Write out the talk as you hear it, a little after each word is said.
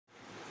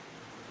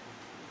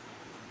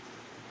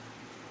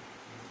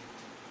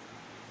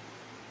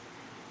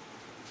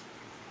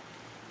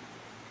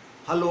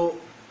Hello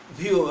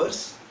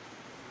viewers,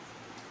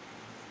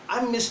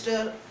 I'm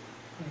Mr.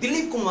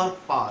 Dilip Kumar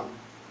Pal,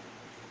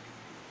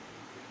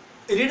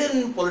 reader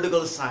in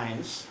political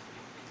science,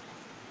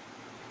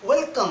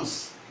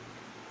 welcomes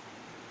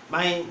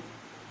my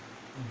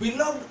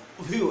beloved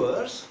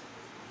viewers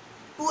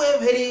to a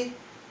very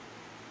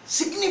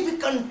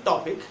significant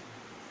topic,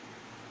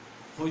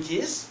 which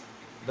is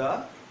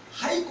the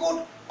High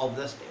Court of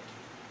the state.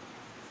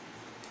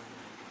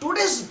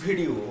 Today's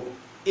video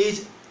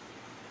is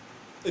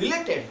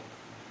related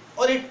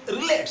or it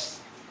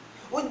relates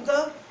with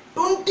the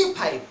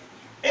 25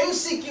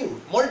 MCQ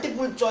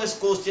multiple choice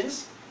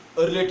questions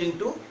relating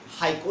to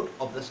High Court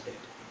of the state.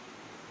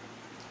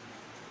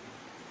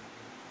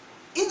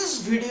 In this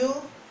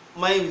video,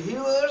 my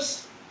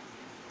viewers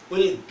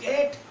will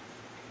get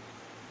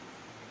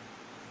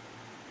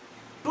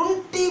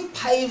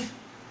 25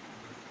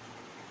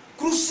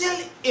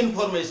 crucial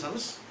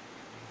informations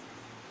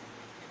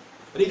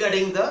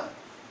regarding the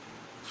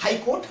High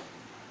Court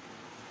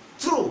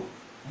through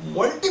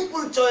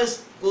multiple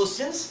choice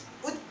questions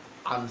with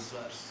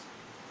answers.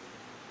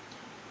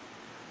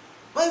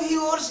 My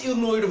viewers, you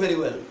know it very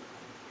well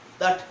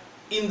that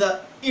in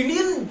the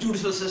Indian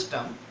judicial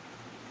system,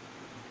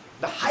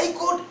 the High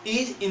Court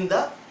is in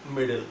the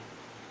middle.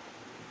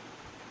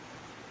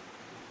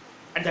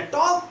 At the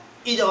top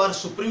is our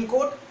Supreme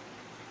Court.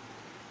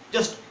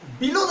 Just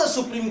below the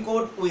Supreme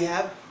Court we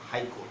have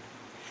High Court,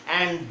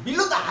 and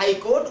below the High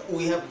Court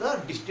we have the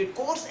district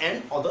courts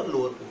and other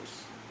lower courts.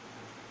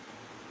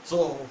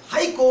 So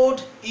High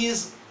Court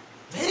is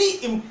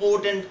very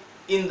important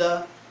in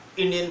the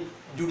Indian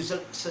judicial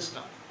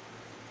system.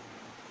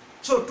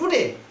 So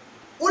today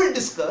we will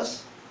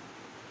discuss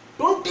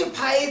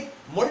 25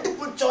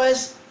 multiple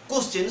choice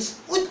questions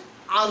with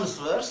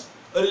answers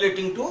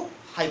relating to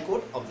High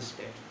Court of the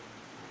state.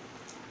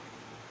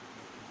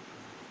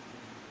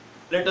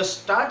 Let us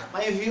start,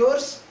 my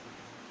viewers.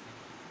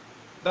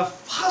 The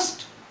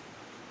first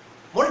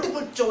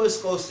multiple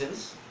choice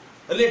questions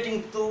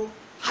relating to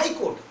High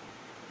Court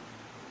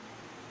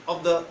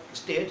of the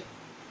state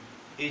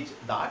is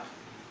that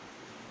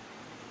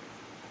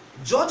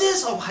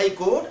judges of High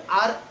Court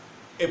are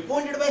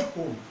appointed by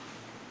whom?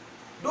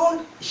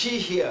 Don't see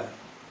here.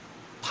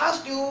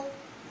 First you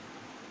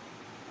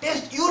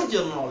test your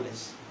general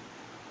knowledge.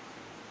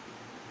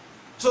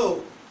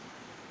 So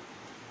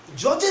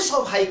judges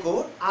of High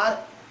Court are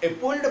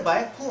appointed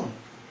by whom?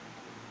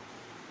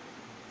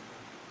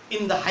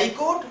 In the High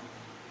Court,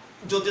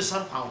 judges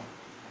are found.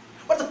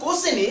 But the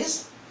question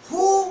is,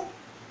 who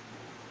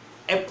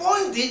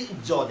appoint these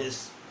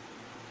judges?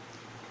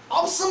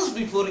 Options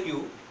before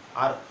you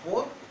are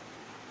four.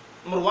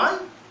 Number one,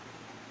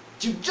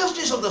 Chief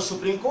Justice of the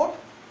Supreme Court,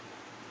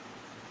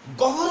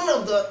 Governor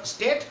of the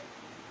state,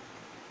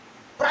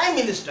 Prime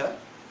Minister,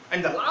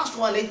 and the last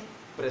one is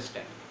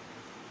President.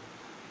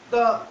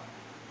 The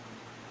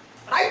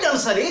right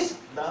answer is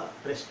the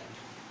President.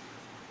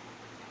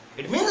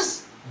 It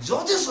means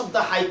judges of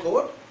the High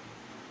Court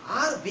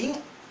are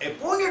being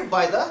appointed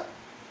by the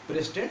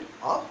President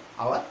of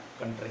our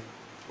country.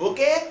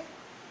 Okay,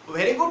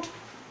 very good.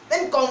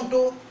 Then come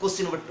to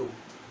question number 2.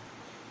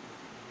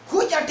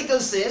 Which article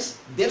says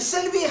there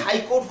shall be a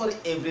High Court for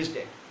every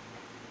state?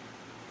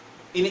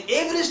 In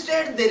every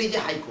state there is a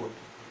High Court.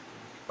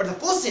 But the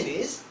question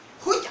is,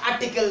 which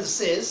article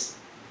says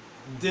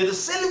there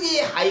shall be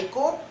a High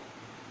Court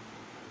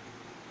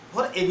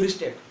for every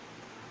state?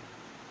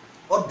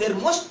 Or there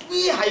must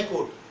be a High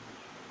Court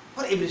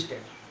for every state.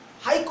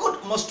 High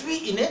Court must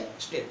be in a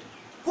state.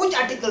 Which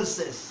article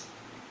says?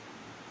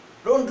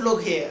 Don't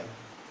look here.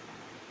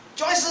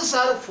 Choices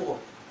are 4.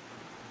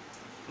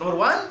 Number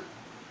 1,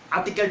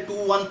 Article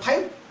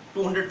 215,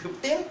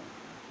 215,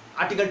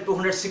 Article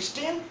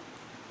 216,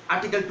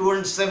 Article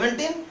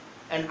 217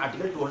 and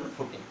Article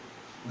 214.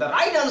 The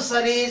right answer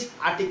is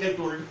Article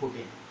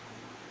 214.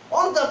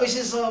 On the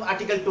basis of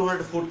Article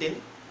 214,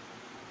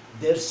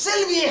 there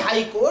shall be a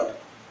High Court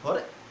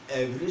for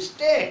every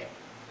state.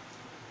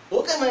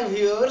 Okay, my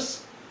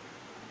viewers,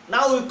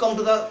 now we come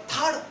to the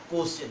third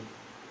question.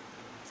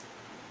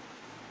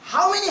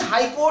 How many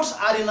High Courts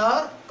are in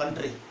our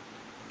country?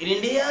 In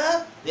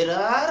India, there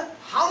are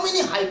how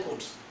many High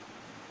Courts?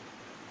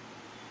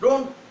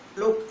 Don't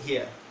look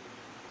here.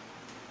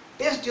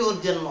 Test your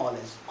general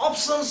knowledge.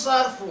 Options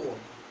are 4. You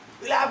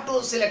will have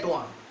to select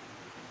one.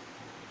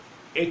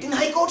 18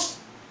 High Courts,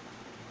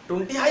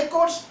 20 High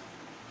Courts,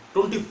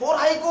 24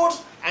 High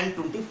Courts and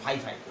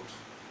 25 High Courts.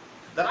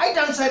 The right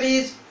answer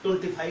is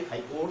 25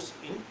 High Courts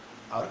in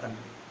our country.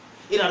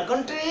 In our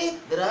country,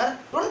 there are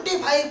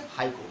 25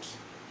 High Courts.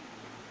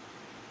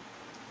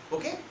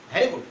 Okay,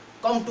 very good.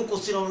 Come to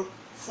question number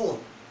 4.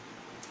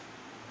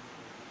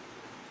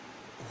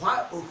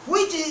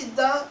 Which is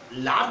the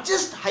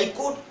largest High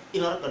Court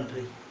in our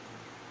country?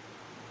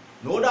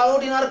 No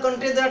doubt in our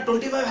country there are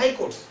 25 High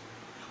Courts.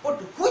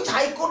 But which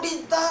High Court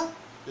is the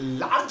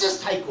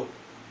largest High Court?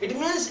 It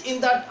means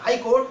in that High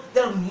Court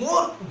there are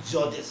more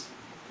judges.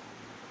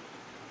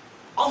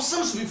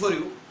 Options before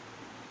you: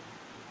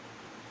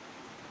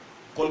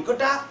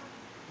 Calcutta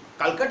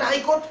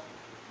High Court,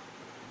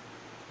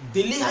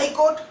 Delhi High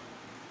Court,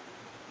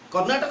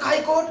 Karnataka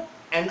High Court,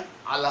 and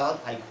Allahabad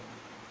High Court.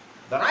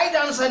 The right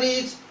answer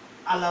is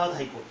Allahabad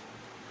High Court.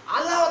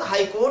 Allahabad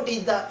High Court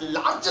is the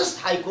largest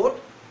High Court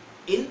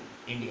in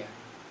India.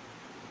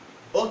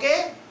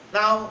 Okay,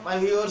 now my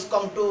viewers,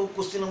 come to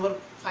question number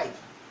 5.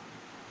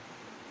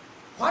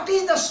 What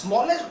is the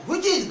smallest,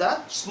 which is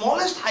the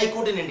smallest High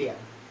Court in India?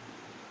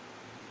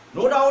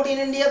 No doubt in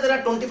India there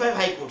are 25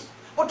 High Courts,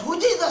 but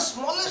which is the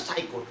smallest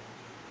High Court?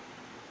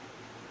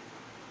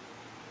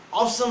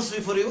 Options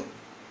before you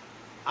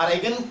are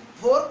again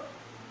for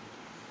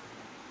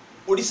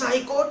Odisha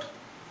High Court,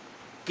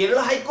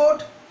 Kerala High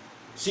Court,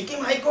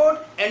 Sikkim High Court,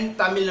 and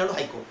Tamil Nadu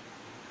High Court.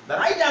 The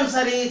right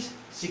answer is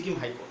Sikkim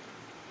High Court.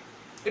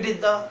 It is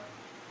the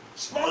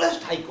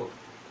smallest High Court.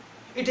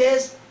 It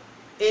has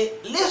a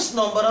less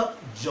number of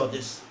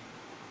judges.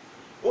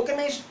 Okay,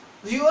 my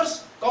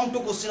viewers, come to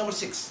question number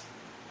 6.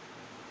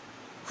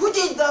 Which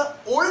is the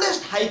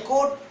oldest High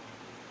Court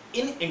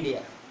in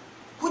India?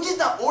 Which is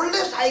the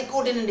oldest High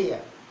Court in India?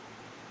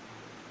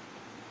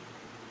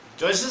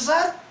 Choices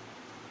are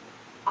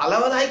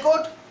Allahabad High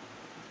Court,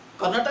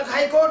 Karnataka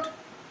High Court,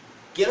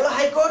 Kerala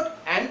High Court,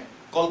 and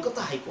Kolkata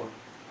High Court.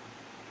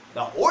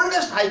 The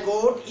oldest High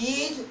Court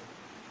is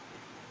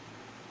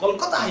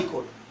Kolkata High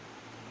Court.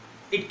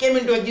 It came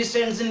into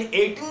existence in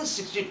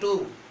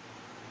 1862.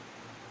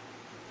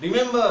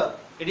 Remember,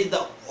 it is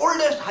the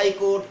oldest High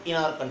Court in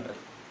our country.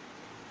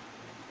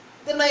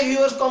 Then my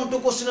viewers, come to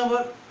question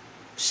number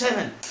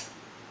 7.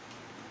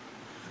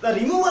 The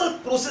removal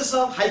process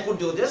of High Court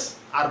judges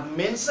are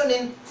mentioned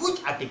in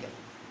which article?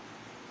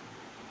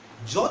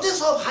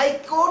 Judges of High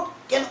Court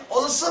can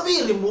also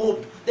be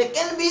removed. They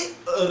can be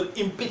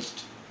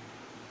impeached.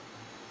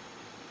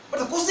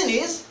 But the question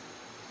is,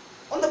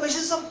 on the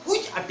basis of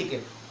which article?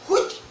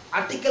 Which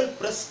article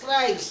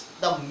prescribes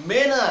the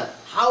manner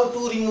how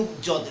to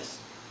remove judges?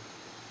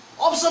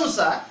 Options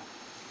are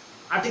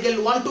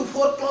Article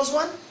 124 Clause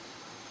 1,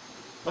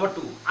 number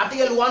 2,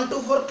 Article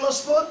 124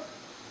 Clause 4,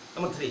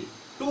 number 3,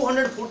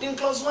 214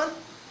 Clause 1,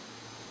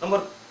 number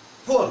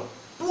 4,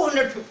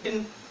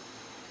 215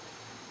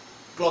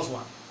 Clause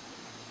 1.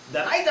 The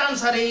right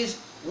answer is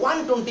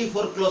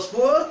 124 Clause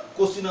 4,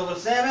 question number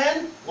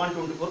 7,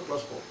 124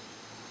 Clause 4.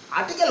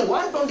 Article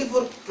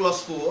 124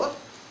 Clause 4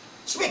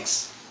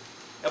 speaks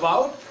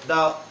about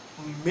the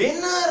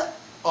manner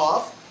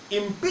of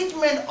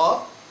impeachment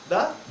of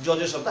the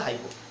judges of the High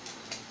Court.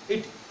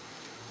 It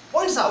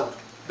points out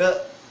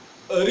the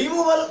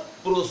removal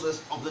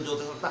process of the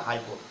judges of the High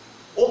Court.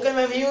 Okay,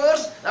 my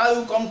viewers, now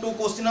you come to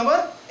question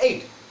number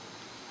 8.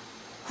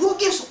 Who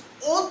gives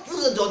oath to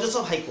the judges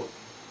of High Court?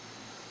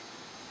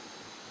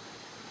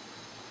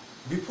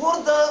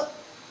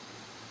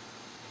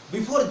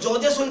 Before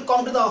judges will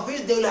come to the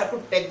office, they will have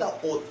to take the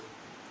oath.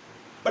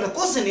 But the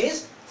question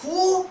is,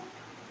 who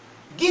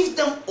gives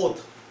them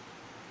oath?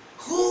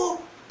 Who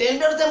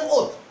tenders them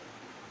oath?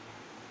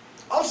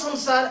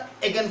 Options are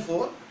again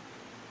for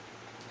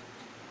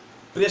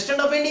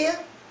President of India,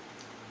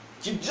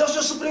 Chief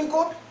Justice of Supreme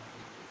Court,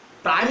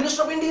 Prime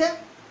Minister of India,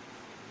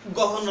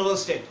 Governor of the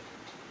State.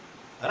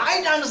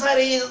 Right answer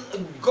is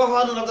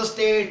Governor of the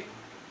State.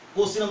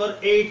 Question number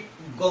 8,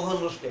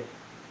 Governor of the State.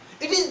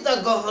 It is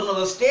the Governor of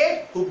the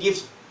State who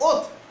gives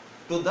oath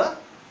to the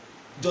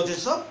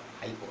judges of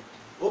High Court.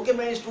 Okay,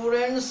 my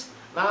students,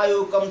 now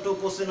you come to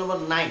question number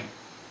 9.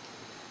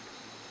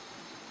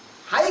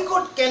 High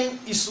Court can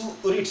issue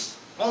writs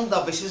on the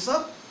basis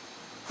of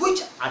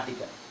which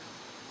article?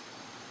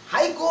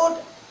 High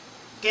Court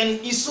can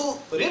issue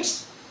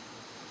writs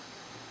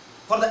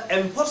for the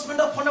enforcement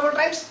of fundamental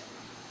rights,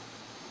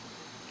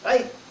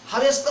 right?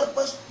 Habeas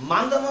corpus,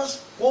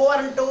 mandamus, quo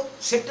warranto,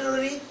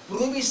 certiorari,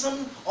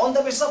 prohibition, on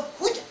the basis of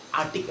which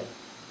article?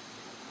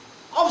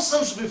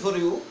 Options before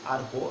you are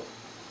 4.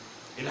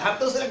 You will have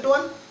to select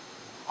one.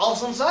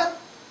 Options are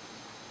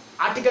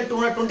Article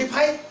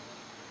 225,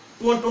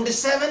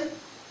 227,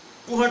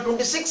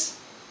 226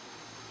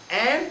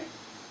 and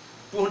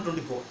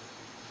 224.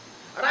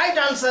 Right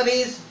answer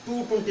is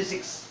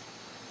 226.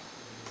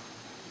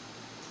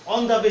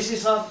 On the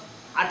basis of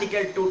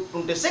Article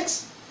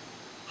 226,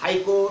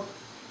 High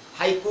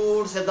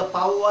Courts have the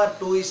power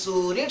to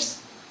issue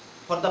writs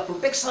for the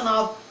protection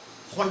of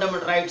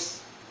fundamental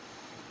rights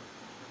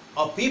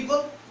of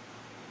people,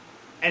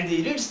 and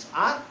the writs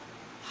are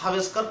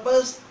habeas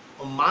corpus,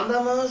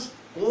 mandamus,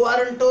 quo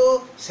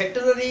warranto,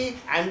 certiorari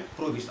and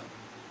prohibition.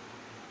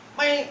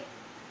 My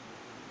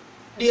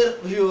dear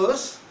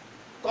viewers,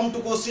 come to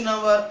question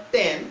number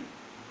 10.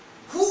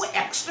 Who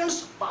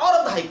extends power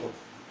of the High Court?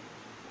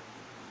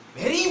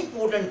 Very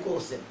important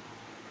question.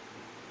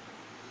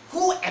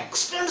 Who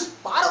extends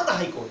power of the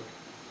High Court?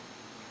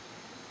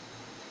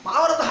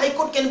 Power of the High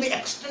Court can be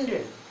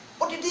extended,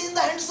 but it is in the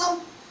hands of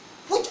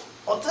which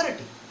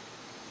authority?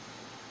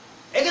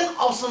 Again,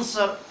 options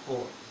are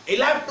 4.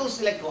 You'll have to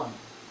select one.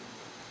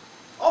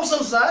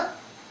 Options are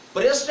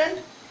President,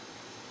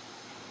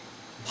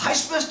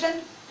 Vice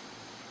President,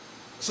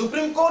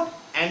 Supreme Court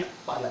and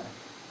Parliament.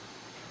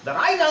 The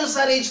right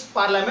answer is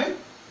Parliament.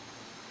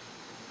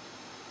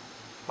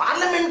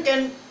 Parliament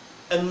can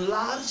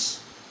enlarge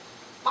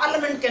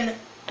Parliament can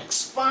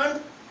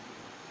expand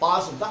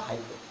powers of the High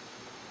Court.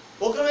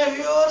 Okay, my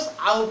viewers,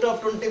 out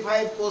of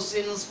 25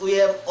 questions, we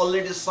have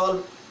already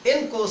solved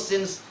 10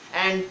 questions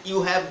and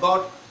you have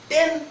got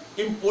 10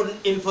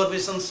 important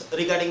informations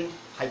regarding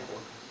High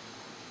Court.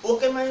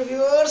 Okay, my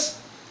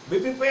viewers, be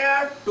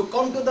prepared to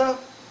come to the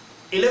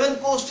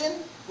 11th question,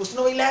 question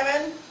number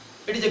 11.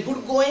 It is a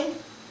good going.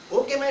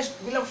 Okay, my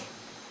beloved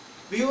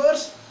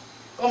viewers,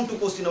 come to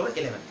question number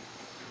 11.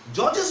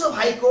 Judges of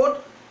High Court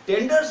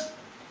tenders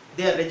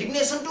their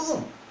resignation to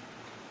whom?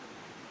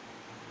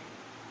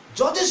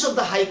 Judges of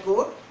the High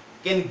Court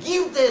can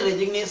give their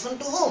resignation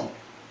to whom?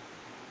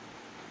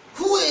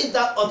 Who is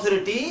the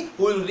authority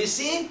who will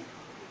receive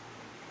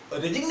a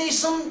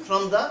resignation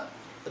from the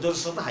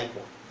judges of the High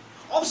Court?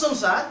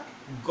 Options are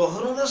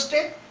Governor of the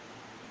State,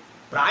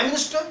 Prime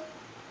Minister,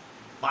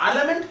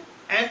 Parliament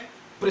and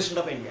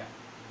President of India.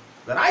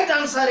 The right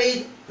answer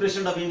is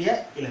President of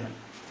India, 11.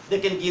 They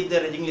can give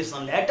their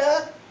resignation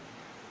letter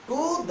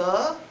to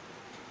the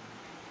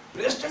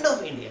President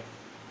of India.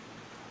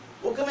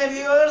 Okay, my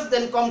viewers,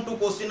 then come to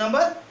question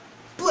number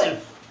 12.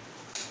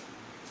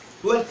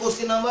 12th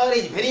question number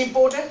is very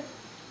important.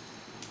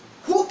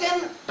 Who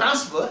can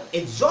transfer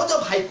a judge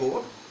of High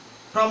Court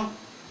from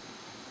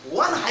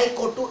one High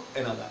Court to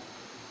another?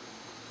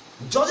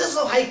 Judges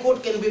of High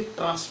Court can be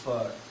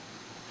transferred.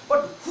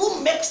 But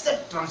who makes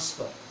that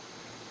transfer?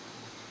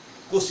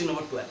 Question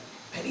number 12.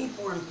 Very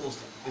important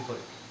question before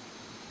it.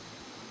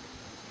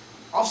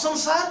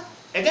 Options are,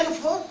 again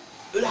 4.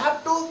 You will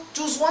have to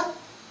choose one.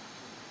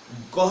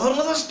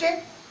 Governor of the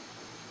State,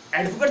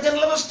 Advocate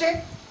General of the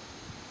State,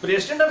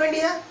 President of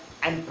India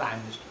and Prime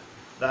Minister.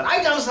 The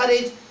right answer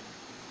is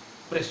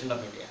President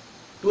of India.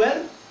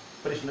 12.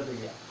 President of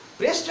India.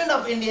 President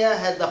of India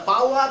has the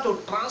power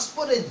to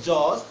transfer a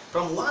judge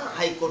from one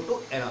High Court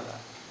to another.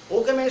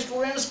 Okay, my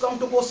students, come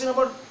to question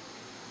number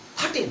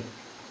 13.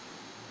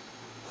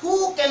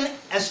 Who can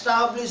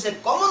establish a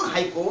common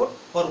High Court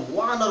for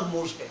one or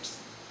more states?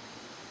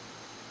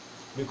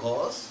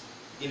 Because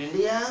in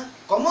India,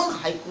 common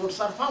High Courts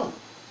are found.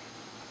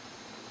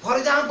 For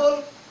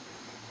example,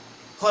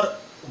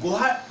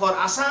 for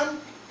Assam,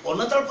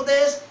 Arunachal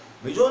Pradesh,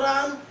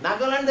 Mizoram,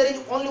 Nagaland, there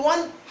is only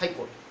one High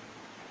Court.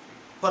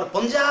 For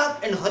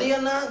Punjab and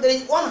Haryana, there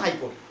is one High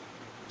Court.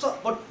 So,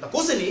 but the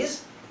question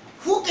is,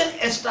 who can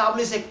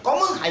establish a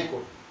common High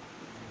Court?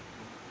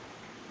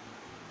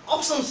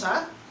 Options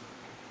are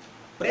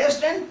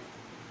President,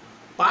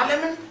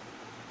 Parliament,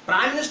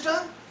 Prime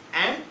Minister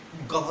and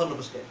Governor of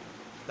the State.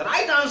 The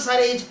right answer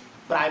is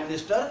Prime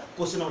Minister.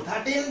 Question number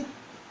 13.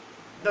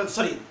 The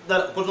question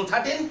number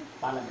 13,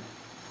 Parliament.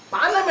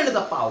 Parliament has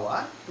the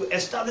power to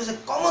establish a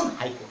common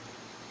High Court.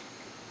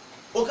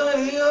 Okay,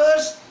 my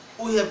viewers,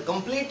 we have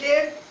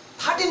completed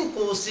 13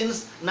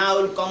 questions. Now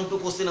we will come to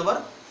question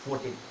number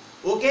 14.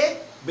 Okay,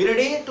 be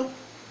ready to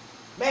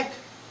make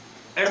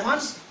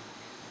advance.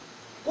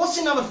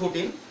 Question number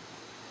 14.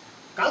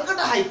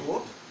 Calcutta High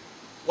Court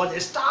was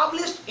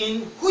established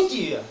in which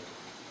year?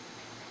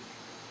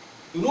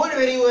 You know it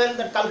very well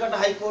that Calcutta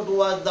High Court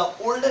was the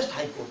oldest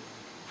High Court.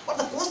 But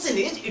the question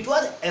is, it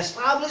was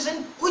established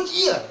in which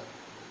year?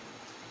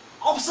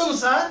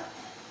 Options are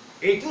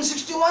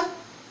 1861,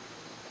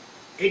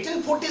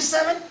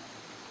 1847,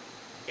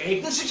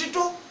 1862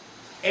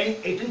 and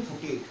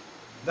 1848.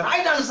 The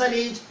right answer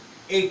is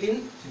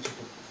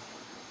 1862.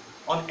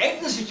 On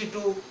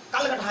 1862,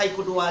 Calcutta High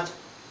Court was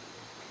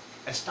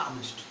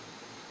established.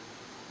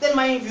 Then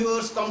my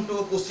viewers, come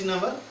to question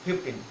number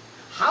 15.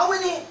 How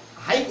many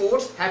High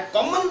Courts have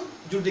common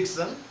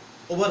jurisdiction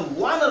over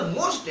one or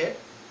more state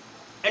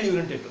and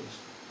union territories?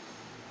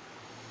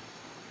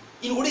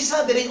 In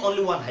Odisha, there is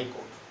only one High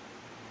Court.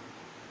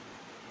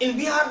 In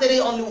Bihar, there is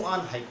only one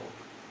High Court.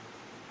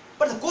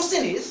 But the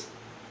question is,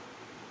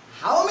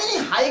 how many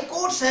High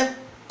Courts have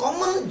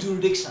common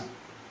jurisdiction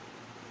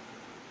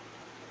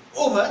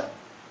over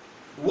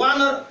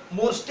one or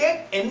more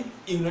state and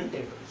union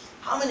territories?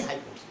 How many High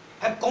Courts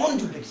have common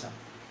jurisdiction?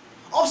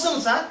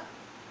 Options are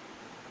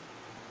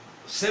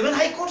 7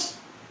 High Courts,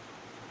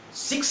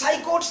 6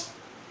 High Courts,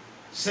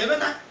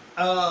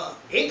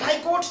 8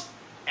 High Courts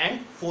and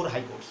 4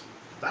 High Courts.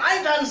 The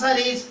right answer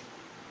is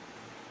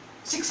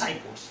 6 High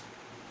Courts.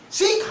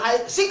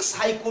 6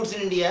 High Courts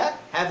in India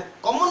have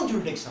common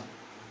jurisdiction.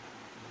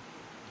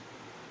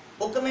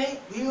 Okay, my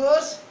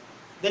viewers,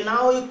 then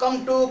now you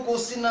come to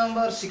question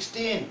number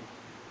 16.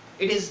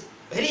 It is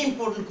very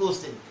important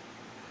question.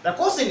 The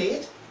question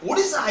is,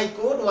 Odisha High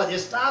Court was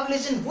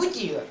established in which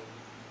year?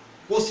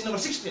 Question number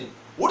 16.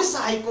 Odisha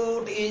High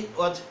Court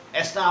was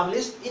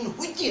established in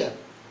which year?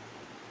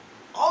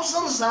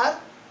 Options are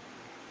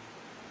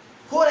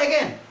 4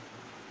 again.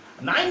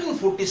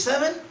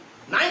 1947,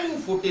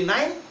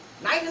 1949,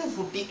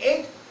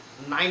 1948,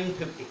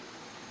 1950.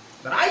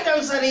 The right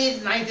answer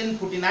is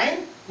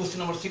 1949. Question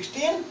number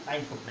 16,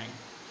 1949.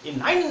 In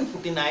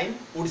 1949,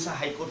 Odisha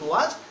High Court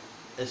was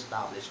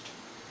established.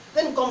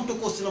 Then come to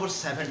question number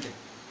 17.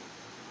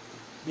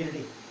 Be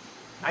ready.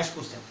 Nice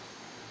question.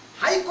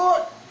 High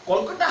Court,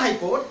 Kolkata High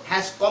Court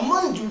has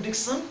common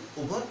jurisdiction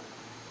over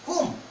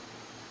whom?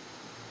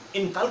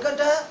 in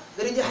Calcutta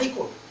there is a High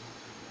Court,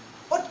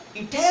 but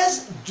it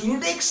has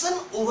jurisdiction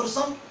over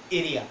some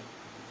area.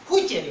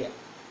 Which area?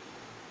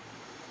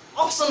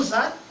 Options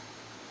are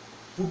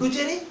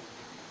Puducherry,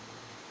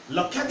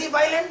 Lakshadweep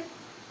Island,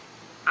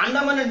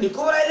 Andaman and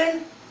Nicobar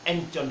Island,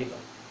 and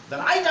Chandigarh. The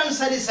right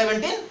answer is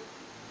 17,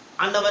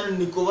 Andaman and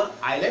Nicobar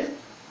Island.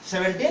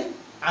 17,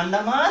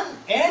 Andaman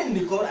and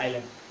Nicobar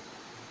Island.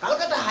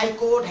 Calcutta High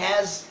Court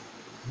has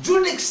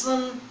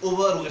jurisdiction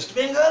over West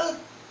Bengal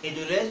as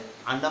well as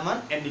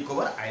Andaman and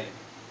Nicobar Island.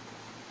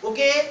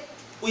 Okay,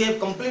 we have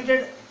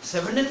completed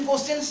 17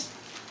 questions.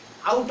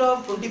 Out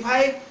of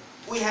 25,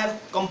 we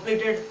have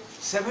completed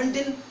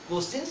 17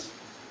 questions.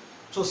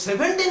 So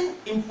 17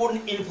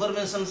 important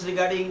informations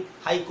regarding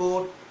High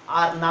Court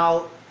are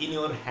now in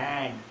your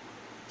hand.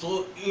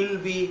 So you'll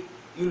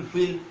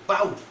feel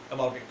proud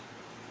about it.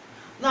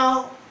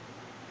 Now,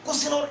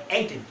 question number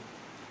 18.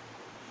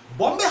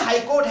 Bombay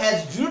High Court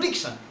has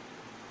jurisdiction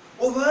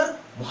over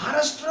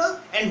Maharashtra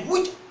and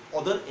which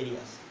other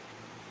areas?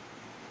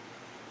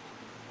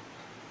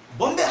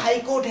 Bombay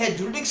High Court has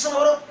jurisdiction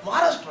over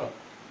Maharashtra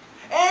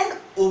and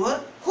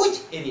over which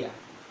area?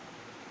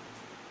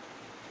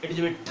 It is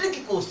a very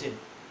tricky question.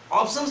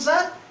 Options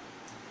are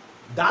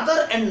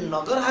Dadar and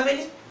Nagar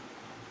Haveli.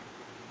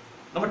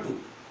 Number 2,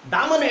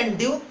 Daman and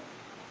Diu.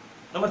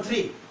 Number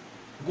 3,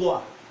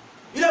 Goa.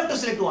 You have to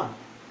select one.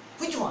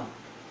 Which one?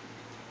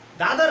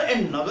 Dadar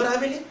and Nagar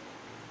Haveli,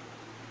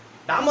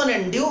 Daman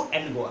and Diu,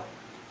 and Goa.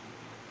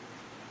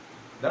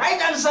 The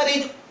right answer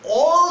is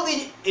all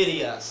these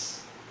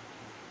areas.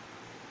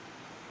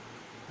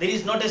 There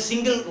is not a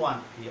single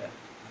one here.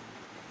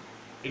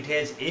 It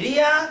has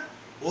area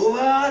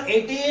over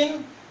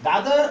 18,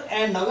 Dadar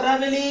and Nagar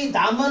Haveli,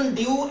 Daman,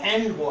 Diu,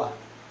 and Goa.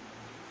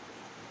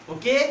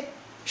 Okay,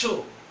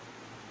 so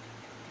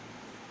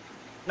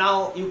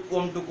now you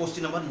come to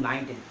question number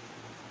 19.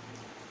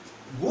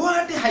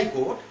 Guwahati High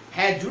Court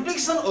has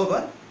jurisdiction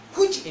over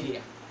which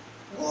area?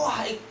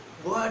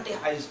 Guwahati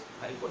High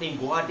Court, in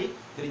Guwahati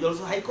there is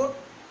also High Court.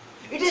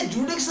 It has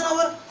jurisdiction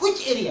over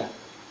which area?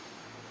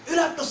 You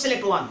will have to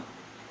select one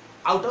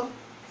out of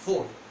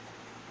 4.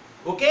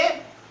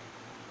 Okay?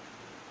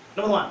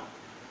 Number 1,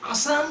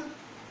 Assam.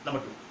 Number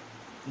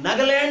 2,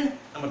 Nagaland.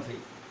 Number 3,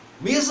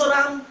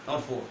 Mizoram.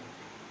 Number 4,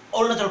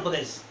 Arunachal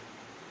Pradesh.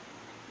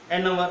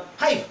 And number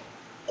 5,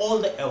 all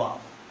the above.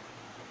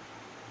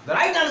 The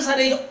right answer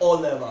is all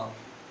the above.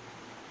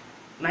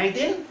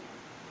 19,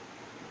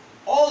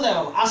 all the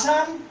above.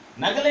 Assam,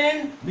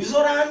 Nagaland,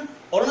 Mizoram,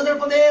 Arunachal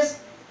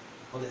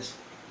Pradesh.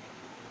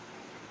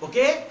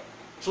 Okay?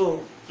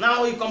 So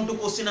now we come to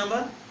question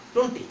number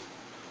 20.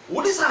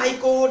 Odisha High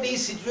Court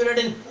is situated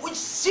in which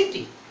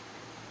city?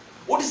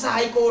 Odisha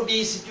High Court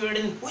is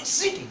situated in which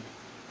city?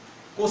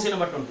 Question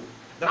number 20.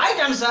 The right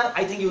answer,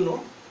 I think you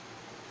know.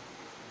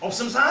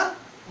 Options are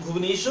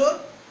Bhubaneswar,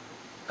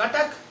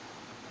 Cuttack,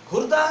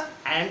 Khurda,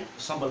 and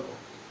Sambalpur.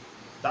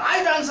 The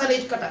right answer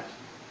is Cuttack.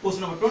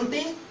 Question number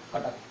 20,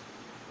 Cuttack.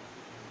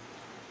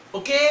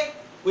 Okay,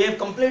 we have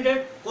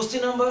completed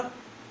question number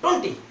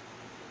 20.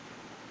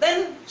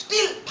 Then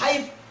still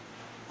 5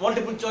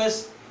 multiple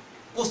choice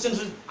questions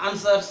with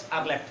answers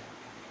are left.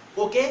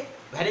 Okay,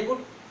 very good.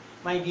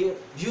 My dear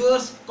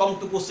viewers, come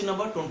to question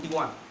number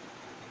 21.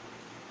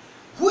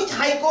 Which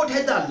High Court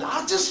has the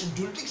largest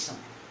jurisdiction?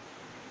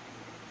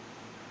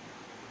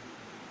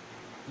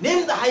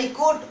 Name the High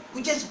Court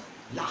which has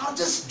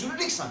largest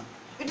jurisdiction.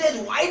 It has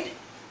wide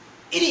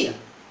area.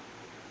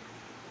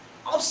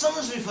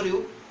 Options for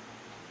you: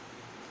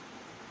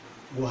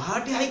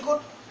 Guwahati High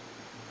Court,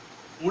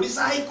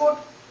 Odisha High Court,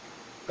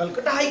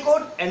 Calcutta High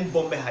Court, and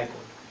Bombay High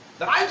Court.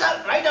 The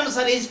right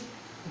answer is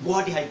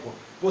Guwahati High Court.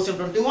 Question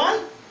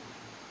 21,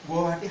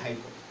 Guwahati High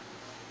Court.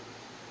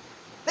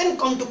 Then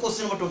come to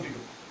question number 22.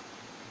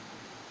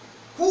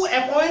 Who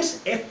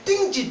appoints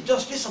acting Chief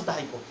Justice of the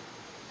High Court?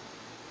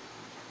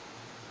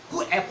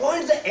 Who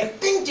appoints the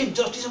acting Chief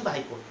Justice of the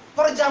High Court?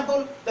 For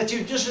example, the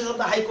Chief Justice of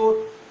the High Court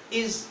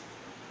is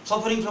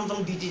suffering from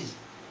some disease,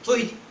 so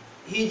he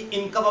is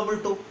incapable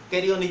to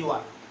carry on his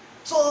work.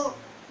 So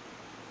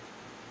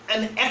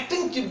an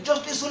acting Chief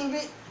Justice will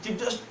be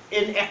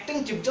an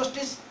acting Chief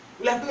Justice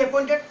will have to be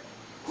appointed.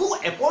 Who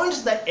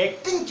appoints the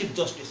acting Chief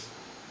Justice?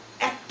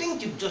 Acting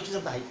Chief Justice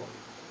of the High Court.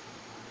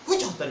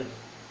 Which authority?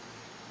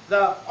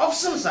 The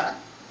options are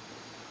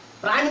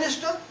Prime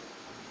Minister,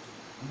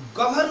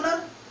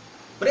 Governor,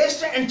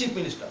 President, and Chief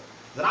Minister.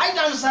 The right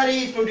answer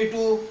is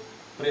 22,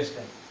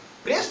 President.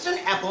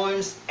 President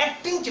appoints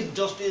acting Chief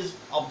Justice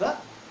of the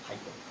High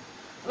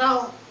Court.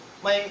 Now,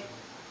 my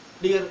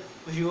dear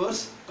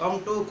viewers,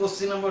 come to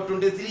question number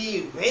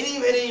 23. Very,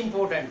 very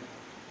important.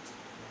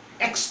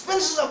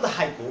 Expenses of the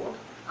High Court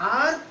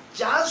are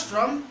charged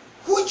from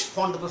which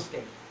fund of the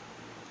state?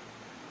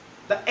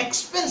 The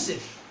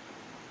expenses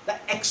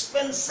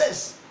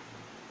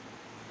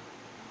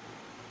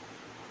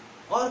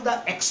or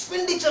the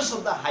expenditures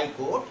of the High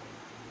Court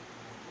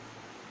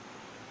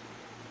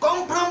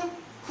come from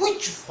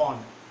which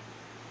fund?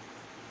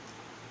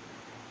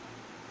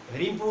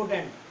 Very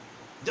important.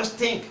 Just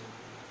think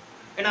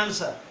and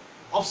answer.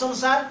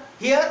 Options are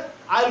here.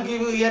 I'll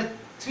give you here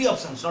 3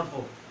 options, not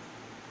 4.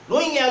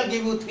 Knowingly, I'll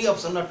give you 3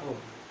 options, not 4.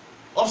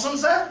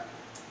 Options are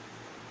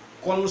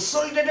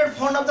consolidated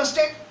fund of the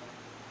state,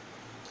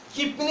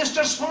 chief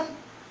minister's fund,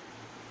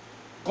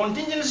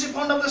 contingency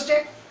fund of the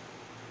state.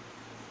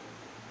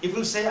 If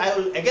you say, I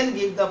will again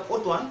give the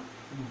 4th one,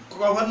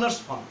 governor's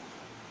fund.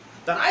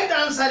 The right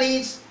answer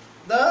is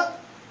the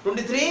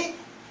 23,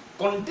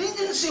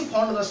 contingency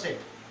fund of the state.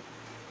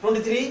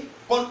 23,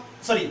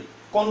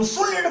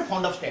 consolidated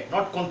fund of state,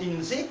 not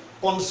contingency,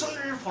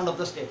 consolidated fund of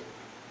the state.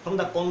 From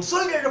the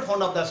consolidated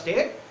fund of the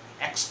state,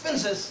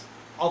 expenses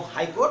of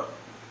High Court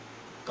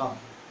come.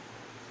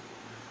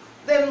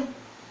 Then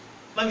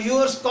my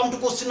viewers come to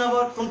question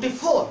number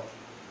 24.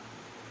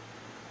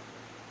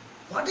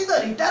 What is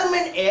the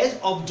retirement age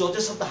of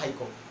judges of the High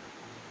Court?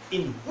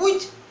 In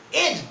which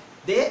age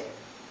they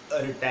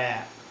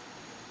retire?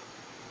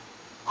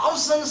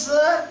 Options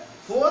are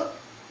 4,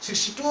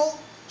 62,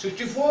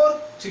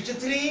 64,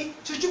 63,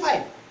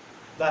 65.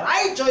 The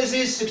right choice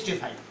is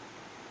 65.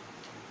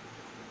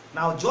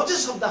 Now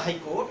judges of the High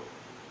Court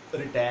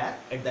retire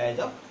at the age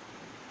of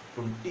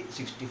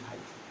 65.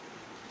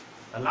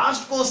 The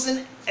last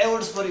question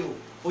awards for you,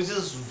 which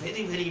is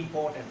very, very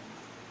important.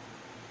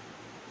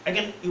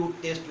 Again, you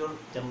test your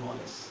general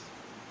knowledge.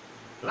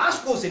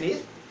 Last question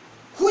is,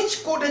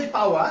 which court has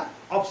power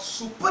of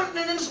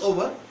superintendence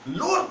over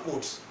lower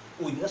courts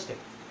within the state?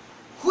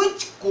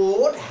 Which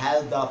court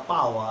has the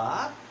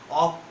power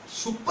of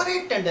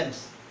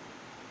superintendence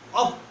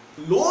of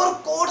lower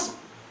courts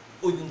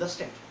within the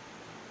state?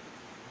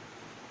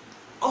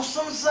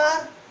 Options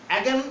are,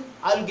 again,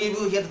 I will give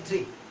you here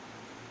 3.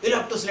 You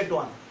have to select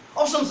one.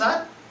 Options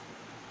are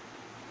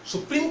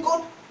Supreme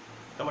Court,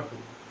 number 2,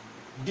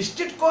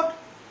 District Court,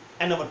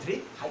 and number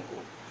 3, High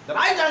Court. The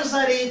right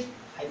answer is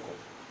High Court.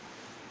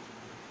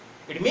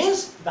 It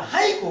means the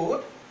High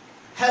Court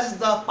has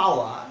the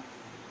power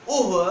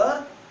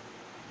over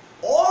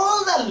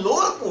all the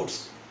lower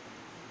courts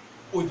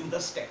within the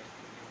state.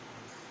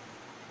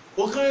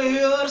 Okay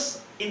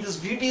viewers, in this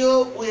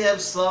video we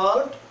have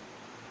solved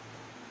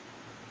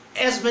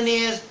as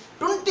many as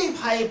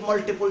 25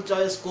 multiple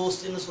choice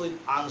questions with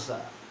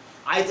answer.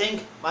 I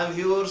think my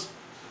viewers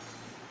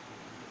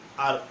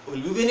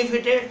will be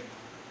benefited.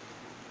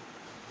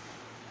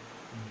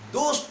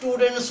 Those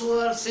students who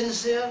are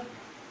sincere,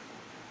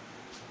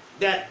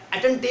 they are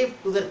attentive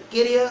to their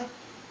career,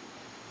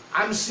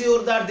 I am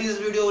sure that this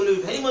video will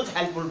be very much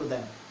helpful to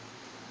them.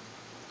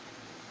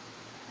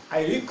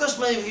 I request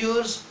my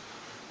viewers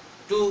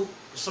to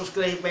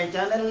subscribe my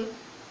channel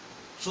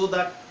so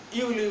that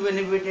you will be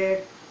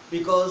benefited,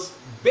 because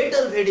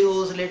better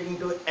videos relating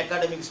to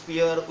academic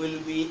sphere will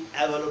be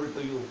available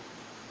to you.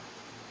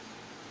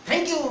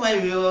 Thank you my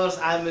viewers.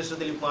 I am Mr.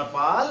 Dilip Kumar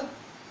Pal.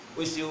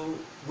 Wish you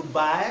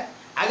goodbye.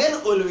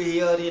 Again we will be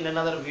here in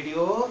another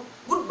video.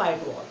 Goodbye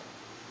to all.